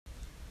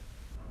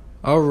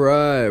All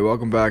right,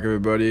 welcome back,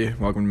 everybody.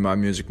 Welcome to My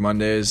Music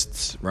Mondays.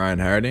 It's Ryan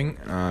Harding.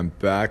 I'm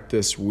back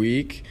this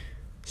week.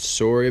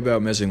 Sorry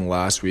about missing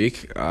last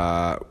week.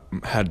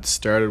 Had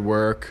started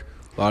work.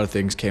 A lot of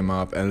things came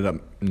up. Ended up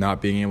not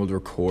being able to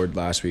record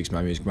last week's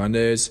My Music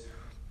Mondays.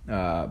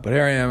 But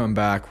here I am. I'm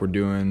back. We're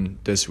doing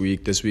this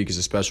week. This week is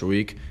a special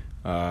week.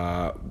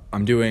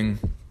 I'm doing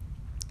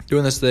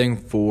this thing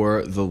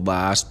for the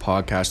last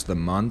podcast of the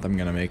month. I'm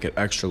gonna make it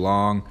extra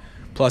long.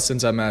 Plus,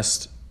 since I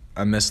missed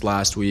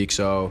last week,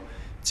 so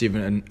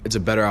it's a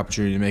better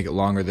opportunity to make it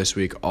longer this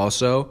week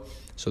also.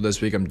 So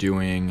this week I'm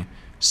doing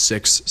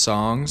 6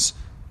 songs,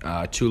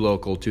 2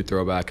 local, 2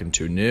 throwback, and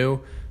 2 new,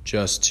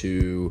 just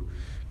to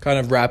kind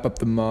of wrap up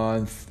the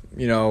month.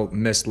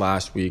 Missed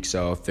last week,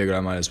 so I figured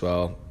I might as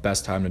well.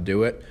 Best time to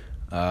do it.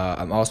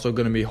 I'm also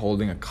going to be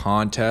holding a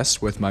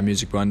contest with My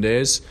Music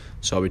Mondays,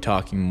 so I'll be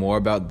talking more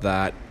about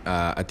that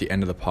at the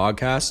end of the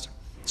podcast.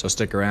 So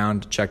stick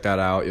around, check that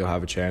out. You'll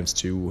have a chance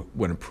to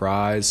win a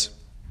prize.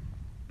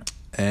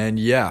 And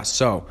yeah,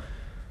 so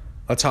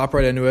let's hop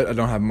right into it. I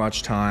don't have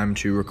much time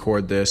to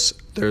record this.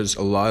 There's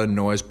a lot of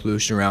noise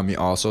pollution around me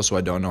also, so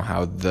I don't know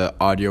how the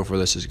audio for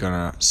this is going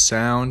to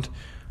sound.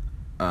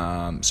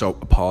 So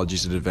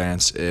apologies in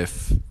advance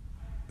if,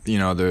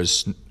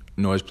 there's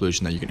noise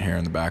pollution that you can hear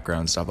in the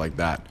background, stuff like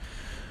that.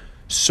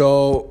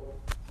 So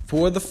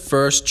for the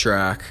first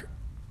track,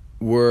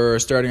 we're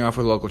starting off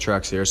with local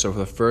tracks here. So for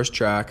the first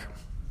track,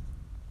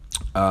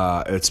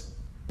 it's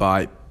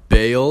by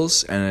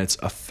Bales, and it's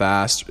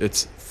Fast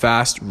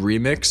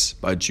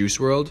remix by Juice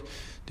WRLD.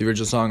 The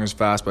original song is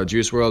Fast by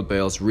Juice WRLD.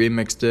 Bales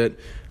remixed it.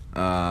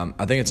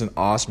 I think it's an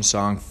awesome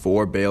song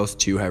for Bales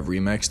to have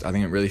remixed. I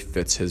think it really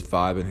fits his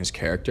vibe and his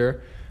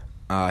character.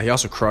 He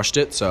also crushed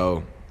it,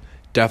 so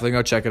definitely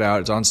go check it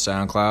out. It's on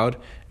SoundCloud.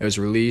 It was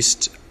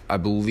released, I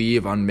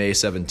believe, on May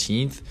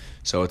 17th,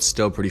 so it's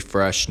still pretty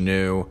fresh,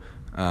 new.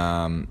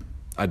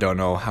 I don't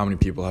know how many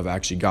people have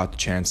actually got the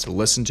chance to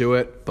listen to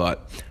it,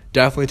 but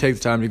definitely take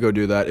the time to go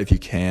do that if you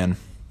can.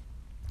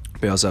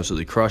 Bales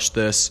absolutely crushed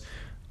this.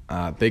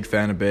 Big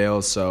fan of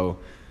Bales, so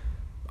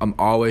I'm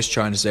always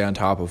trying to stay on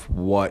top of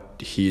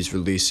what he's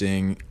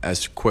releasing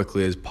as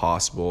quickly as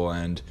possible.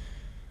 And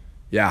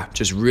yeah,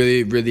 just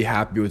really, really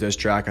happy with this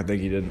track. I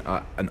think he did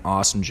an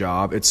awesome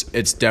job. It's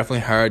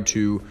definitely hard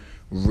to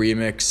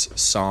remix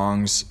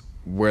songs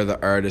where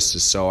the artist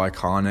is so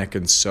iconic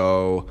and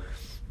so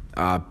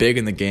big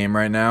in the game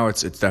right now.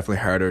 It's definitely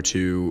harder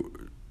to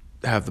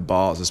have the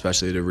balls,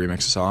 especially to remix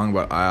a song.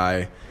 But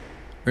I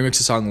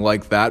remix a song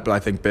like that, but I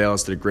think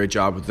Bales did a great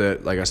job with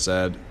it. Like I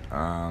said,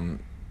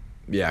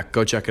 yeah,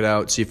 go check it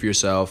out. See for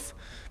yourself.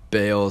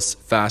 Bales,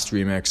 Fast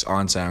remix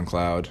on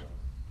SoundCloud.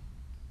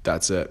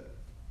 That's it.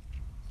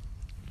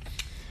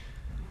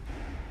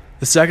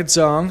 The second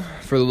song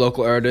for the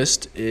local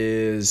artist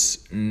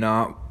is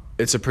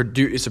it's a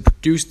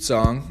produced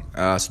song.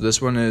 So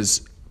this one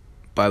is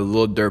by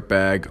Lil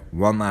Dirtbag,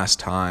 One Last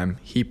Time.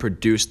 He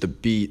produced the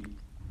beat,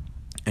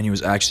 and he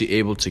was actually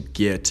able to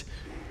get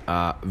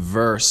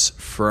verse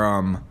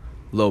from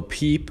Lil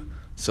Peep.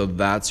 So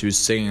that's who's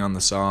singing on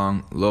the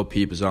song. Lil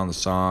Peep is on the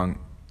song.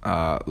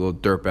 Lil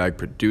Dirtbag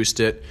produced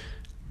it.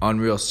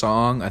 Unreal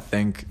song. I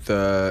think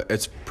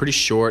it's pretty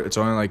short. It's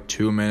only like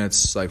 2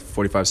 minutes, like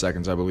 45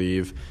 seconds, I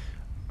believe.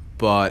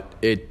 But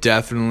it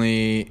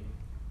definitely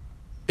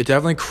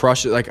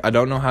crushed it. Like, I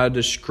don't know how to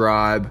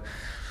describe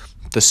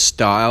the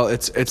style.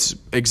 It's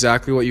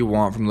exactly what you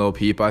want from Lil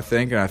Peep, I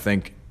think. And I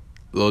think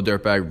Lil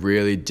Dirtbag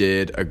really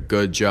did a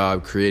good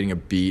job creating a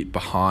beat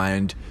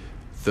behind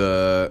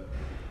the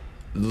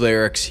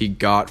lyrics he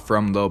got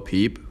from Lil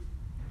Peep.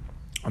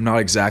 I'm not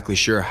exactly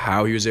sure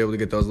how he was able to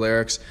get those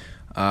lyrics.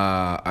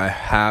 I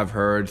have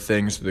heard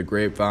things through the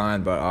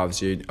grapevine, but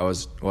obviously I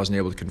wasn't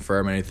able to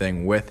confirm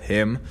anything with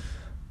him.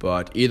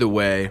 But either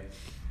way,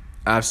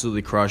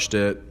 absolutely crushed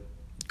it.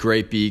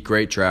 Great beat,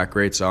 great track,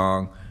 great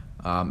song.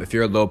 If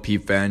you're a Lil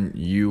Peep fan,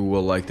 you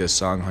will like this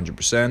song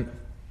 100%.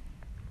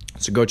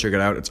 So go check it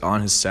out. It's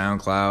on his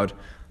SoundCloud.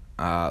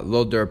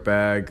 Lil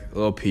Dirtbag,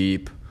 Lil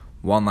Peep,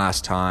 One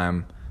Last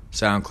Time,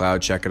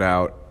 SoundCloud. Check it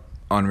out.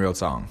 Unreal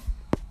song.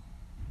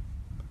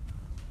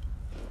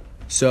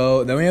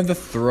 So then we have the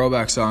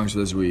throwback songs for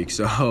this week.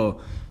 So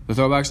the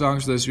throwback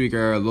songs for this week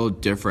are a little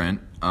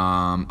different.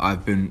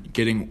 I've been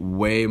getting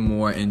way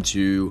more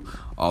into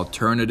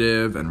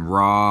alternative and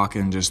rock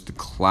and just the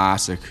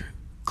classic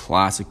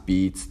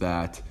beats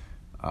that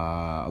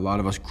a lot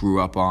of us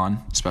grew up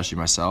on, especially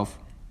myself.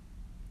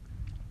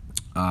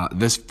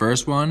 This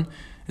first one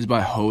is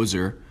by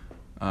Hoser.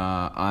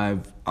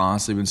 I've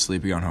honestly been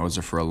sleeping on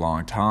Hoser for a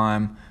long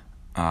time.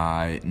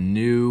 I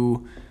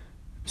knew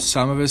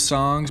some of his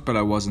songs, but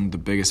I wasn't the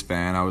biggest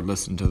fan. I would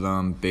listen to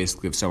them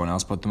basically if someone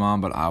else put them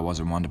on, but I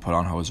wasn't one to put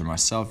on Hoser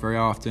myself very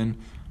often.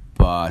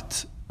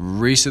 But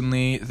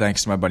recently,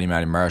 thanks to my buddy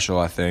Matty Marshall,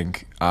 I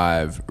think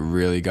I've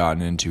really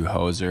gotten into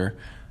Hoser.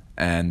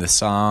 And the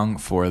song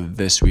for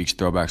this week's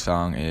throwback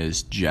song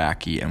is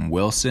Jackie and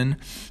Wilson.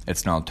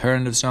 It's an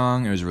alternative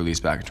song. It was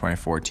released back in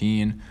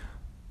 2014.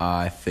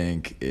 I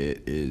think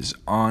it is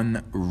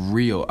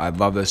unreal. I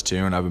love this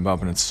tune. I've been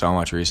bumping it so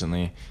much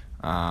recently.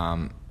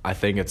 I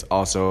think it's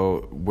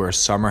also where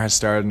summer has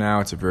started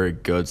now. It's a very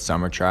good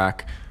summer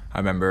track. I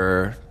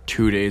remember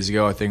 2 days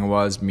ago, I think it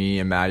was, me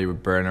and Maddie were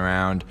burning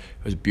around.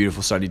 It was a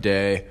beautiful sunny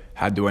day,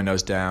 had the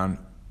windows down,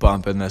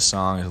 bumping this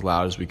song as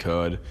loud as we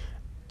could.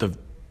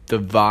 The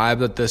vibe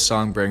that this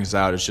song brings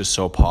out is just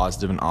so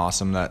positive and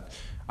awesome that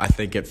I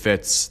think it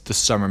fits the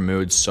summer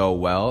mood so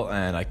well,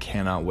 and I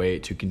cannot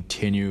wait to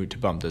continue to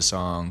bump this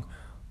song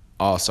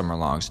all summer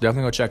long. So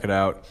definitely go check it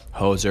out.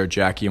 Hoser,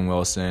 Jackie and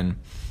Wilson.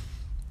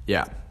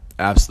 Yeah,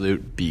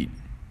 absolute beat.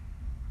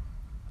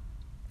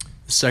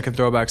 The second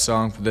throwback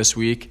song for this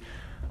week,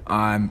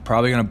 I'm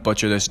probably going to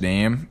butcher this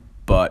name,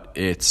 but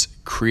it's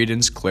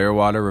Creedence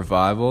Clearwater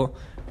Revival,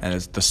 and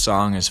the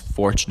song is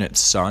Fortunate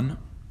Son.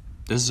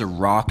 This is a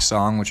rock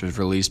song which was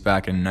released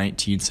back in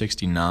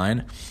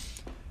 1969.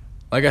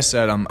 Like I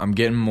said, I'm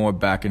getting more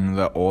back into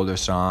the older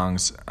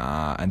songs,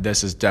 and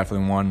this is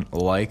definitely one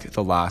like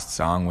the last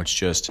song, which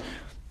just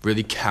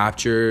really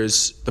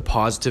captures the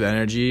positive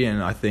energy,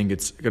 and I think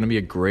it's going to be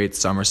a great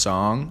summer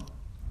song.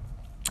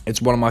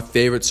 It's one of my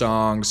favorite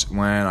songs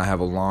when I have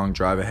a long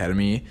drive ahead of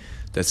me.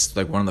 That's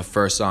like one of the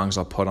first songs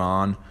I'll put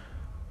on.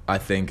 I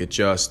think it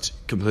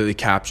just completely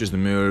captures the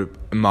mood,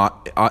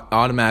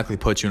 automatically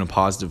puts you in a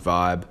positive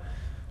vibe.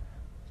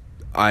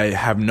 I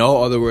have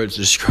no other words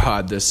to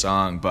describe this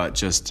song, but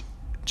just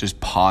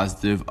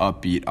positive,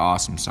 upbeat,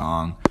 awesome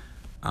song.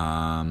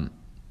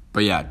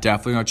 But yeah,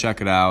 definitely go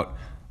check it out.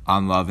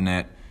 I'm loving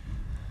it.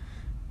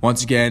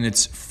 Once again,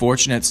 it's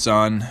Fortunate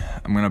Son.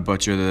 I'm going to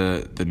butcher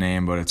the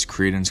name, but it's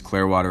Creedence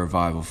Clearwater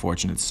Revival,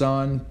 Fortunate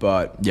Son.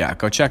 But yeah,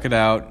 go check it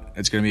out.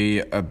 It's going to be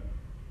a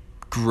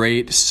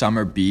great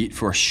summer beat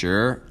for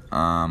sure.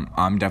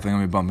 I'm definitely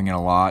going to be bumping it a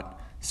lot.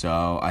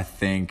 So I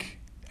think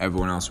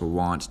everyone else will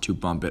want to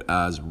bump it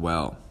as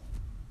well.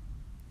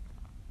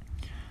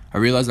 I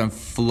realize I'm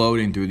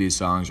floating through these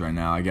songs right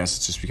now. I guess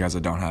it's just because I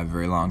don't have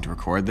very long to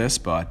record this.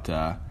 But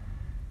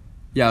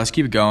yeah, let's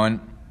keep it going.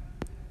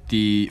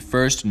 The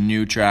first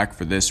new track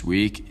for this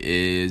week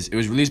it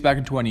was released back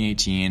in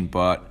 2018,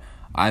 but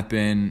I've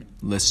been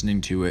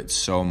listening to it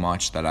so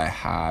much that I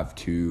have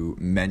to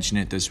mention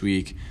it this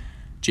week.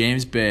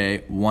 James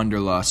Bay,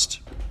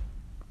 Wonderlust,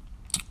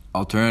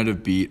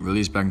 alternative beat,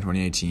 released back in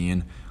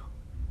 2018.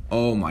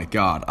 Oh my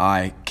God,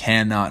 I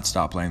cannot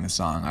stop playing this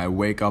song. I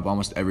wake up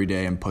almost every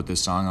day and put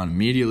this song on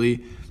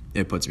immediately.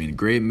 It puts me in a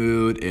great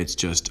mood. It's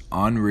just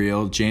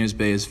unreal. James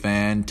Bay is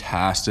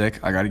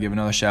fantastic. I got to give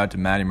another shout out to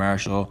Maddie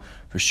Marshall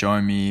for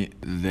showing me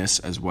this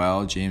as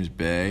well, James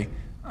Bay.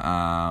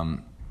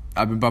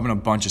 I've been bumping a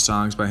bunch of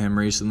songs by him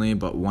recently,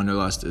 but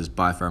Wonderlust is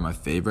by far my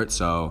favorite,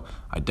 so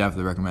I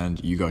definitely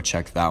recommend you go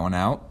check that one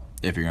out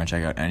if you're going to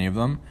check out any of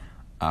them.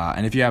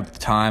 And if you have the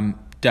time,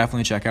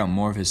 definitely check out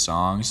more of his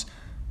songs.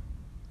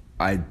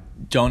 I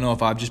don't know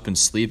if I've just been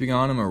sleeping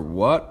on him or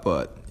what,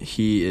 but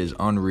he is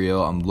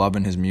unreal. I'm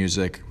loving his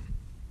music.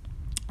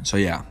 So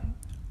yeah,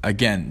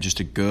 again, just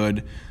a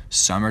good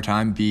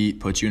summertime beat,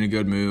 puts you in a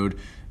good mood.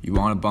 You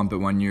want to bump it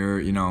when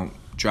you're,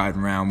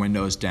 driving around,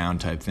 windows down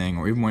type thing,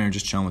 or even when you're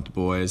just chilling with the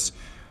boys,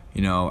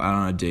 out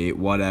on a date,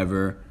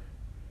 whatever.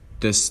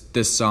 This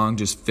song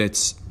just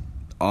fits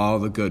all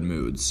the good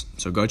moods.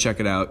 So go check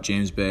it out,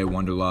 James Bay,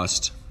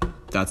 Wonderlust.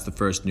 That's the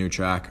first new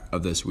track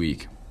of this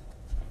week.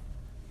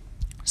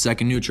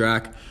 Second new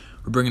track,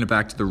 we're bringing it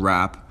back to the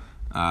rap,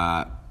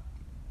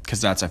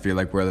 because that's, I feel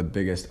like, where the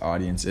biggest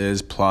audience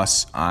is.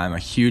 Plus, I'm a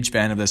huge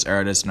fan of this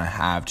artist, and I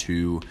have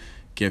to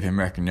give him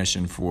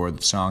recognition for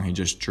the song he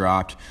just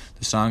dropped.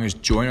 The song is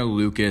Joyner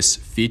Lucas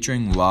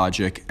featuring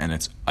Logic, and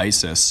it's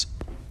ISIS.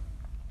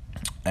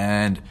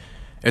 And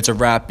it's a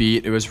rap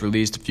beat. It was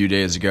released a few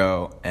days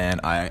ago,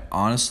 and I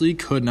honestly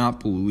could not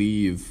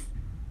believe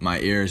my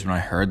ears when I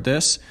heard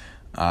this.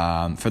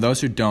 For those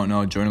who don't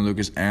know, Joyner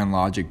Lucas and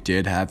Logic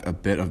did have a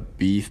bit of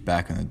beef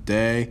back in the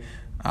day.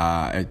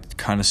 It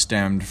kind of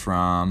stemmed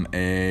from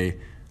I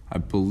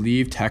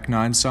believe, Tech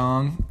Nine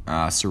song,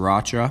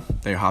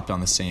 Sriracha. They hopped on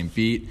the same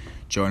beat.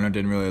 Joyner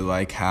didn't really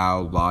like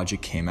how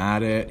Logic came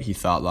at it. He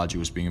thought Logic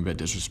was being a bit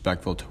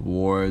disrespectful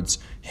towards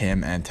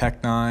him and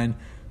Tech Nine.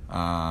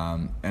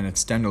 And it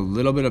stemmed a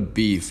little bit of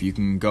beef. You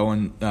can go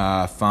and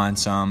find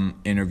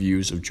some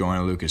interviews of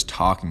Joyner Lucas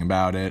talking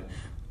about it,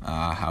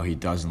 how he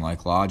doesn't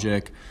like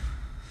Logic.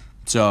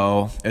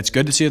 So it's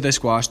good to see that they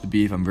squashed the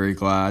beef. I'm very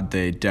glad.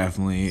 They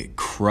definitely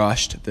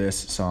crushed this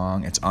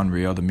song. It's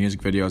unreal. The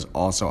music video is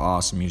also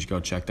awesome. You should go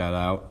check that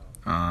out.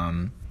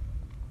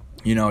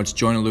 It's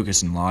Joyner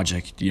Lucas and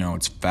Logic.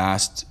 It's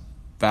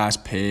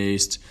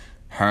fast-paced,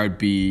 hard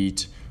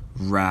beat,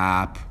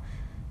 rap.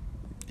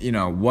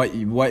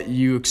 What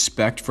you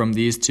expect from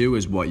these two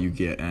is what you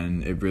get,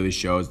 and it really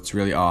shows. It's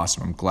really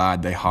awesome. I'm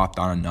glad they hopped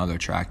on another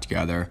track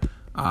together.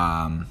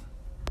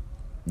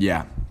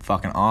 Yeah,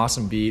 fucking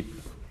awesome beat.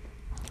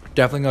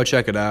 Definitely go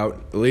check it out.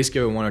 At least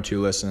give it 1 or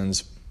 2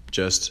 listens.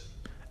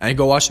 And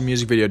go watch the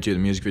music video too. The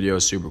music video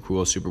is super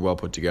cool, super well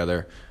put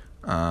together.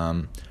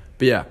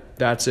 But yeah,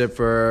 that's it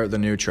for the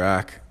new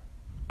track,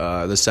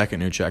 the second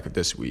new track of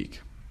this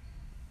week.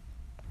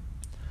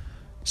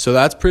 So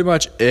that's pretty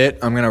much it.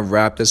 I'm going to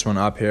wrap this one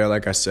up here.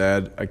 Like I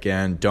said,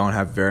 again, don't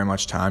have very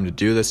much time to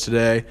do this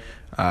today.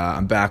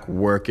 I'm back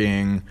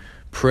working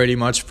pretty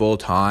much full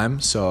time,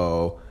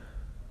 so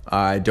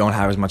I don't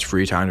have as much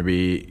free time to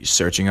be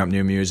searching up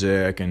new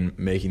music and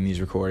making these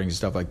recordings and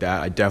stuff like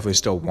that. I definitely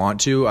still want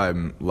to.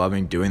 I'm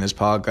loving doing this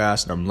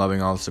podcast, and I'm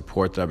loving all the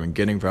support that I've been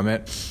getting from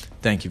it.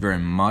 Thank you very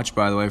much,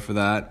 by the way, for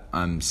that.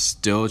 I'm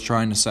still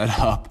trying to set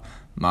up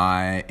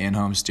my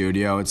in-home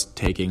studio. It's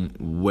taking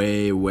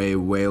way, way,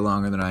 way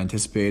longer than I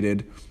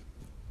anticipated.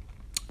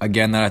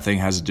 Again, that I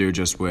think has to do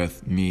just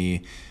with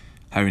me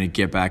having to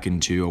get back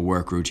into a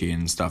work routine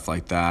and stuff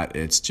like that.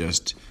 It's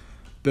just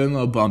been a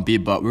little bumpy,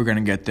 but we're going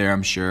to get there,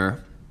 I'm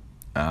sure.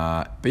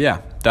 But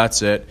yeah,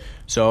 that's it.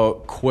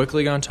 So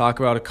quickly going to talk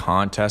about a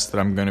contest that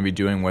I'm going to be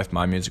doing with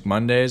My Music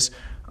Mondays.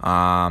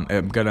 I'm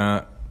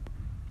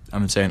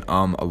saying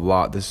a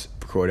lot this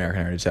recording, I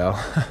can already tell.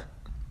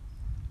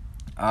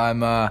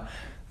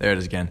 There it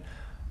is again.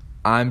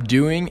 I'm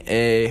doing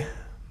a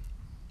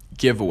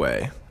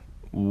giveaway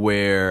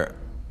where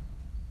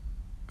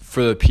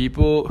for the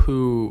people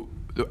who,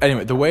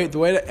 anyway, the way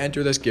to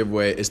enter this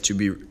giveaway is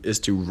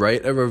to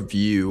write a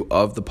review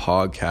of the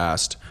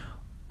podcast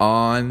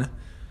on,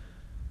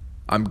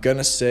 I'm going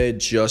to say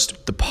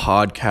just the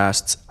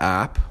podcasts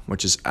app,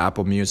 which is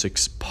Apple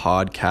Music's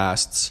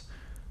podcasts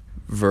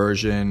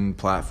version,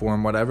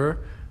 platform,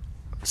 whatever.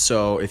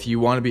 So if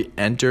you want to be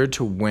entered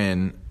to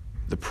win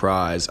the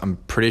prize, I'm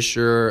pretty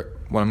sure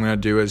what I'm going to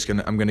do is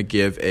I'm going to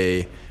give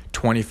a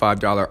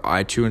 $25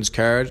 iTunes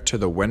card to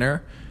the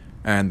winner.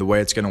 And the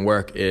way it's going to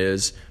work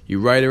is you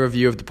write a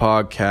review of the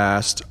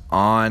podcast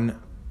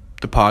on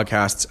the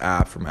podcasts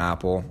app from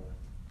Apple.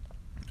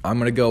 I'm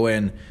going to go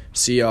in,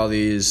 see all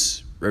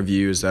these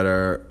reviews that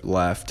are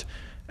left.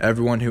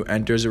 Everyone who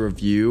enters a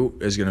review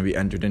is going to be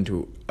entered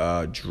into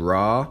a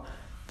draw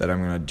that I'm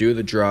going to do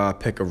the draw,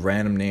 pick a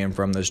random name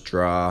from this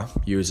draw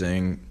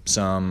using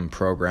some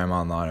program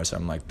online or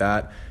something like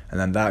that. And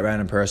then that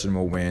random person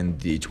will win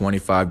the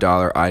 $25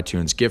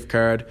 iTunes gift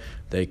card.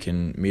 They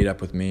can meet up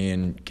with me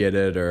and get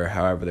it or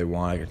however they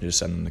want. I can just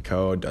send them the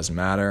code. Doesn't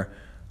matter.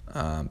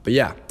 But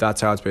yeah,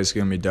 that's how it's basically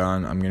going to be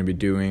done. I'm going to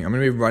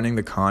be running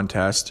the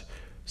contest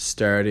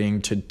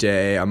starting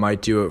today. I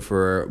might do it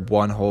for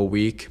one whole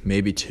week,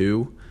 maybe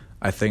two.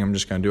 I think I'm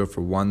just going to do it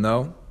for one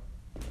though.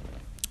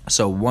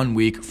 So 1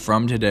 week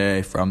from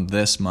today, from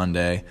this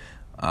Monday,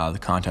 the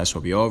contest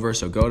will be over.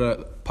 So go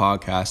to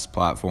podcast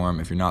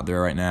platform if you're not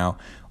there right now,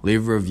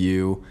 leave a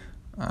review,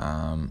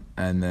 and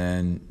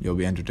then you'll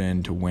be entered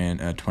in to win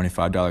a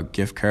 $25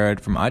 gift card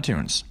from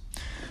iTunes.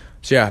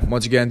 So yeah,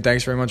 once again,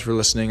 thanks very much for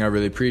listening. I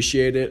really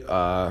appreciate it.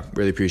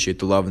 Really appreciate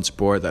the love and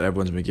support that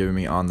everyone's been giving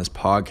me on this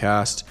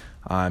podcast.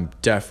 I'm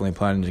definitely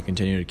planning to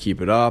continue to keep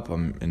it up.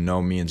 I'm in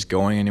no means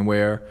going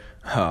anywhere.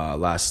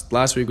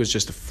 Last week was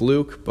just a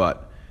fluke,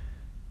 but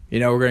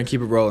we're going to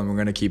keep it rolling. We're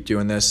going to keep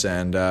doing this,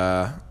 and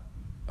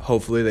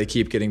hopefully they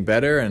keep getting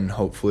better, and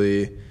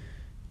hopefully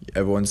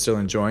everyone's still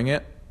enjoying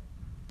it.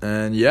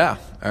 And yeah,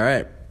 all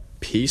right.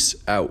 Peace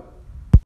out.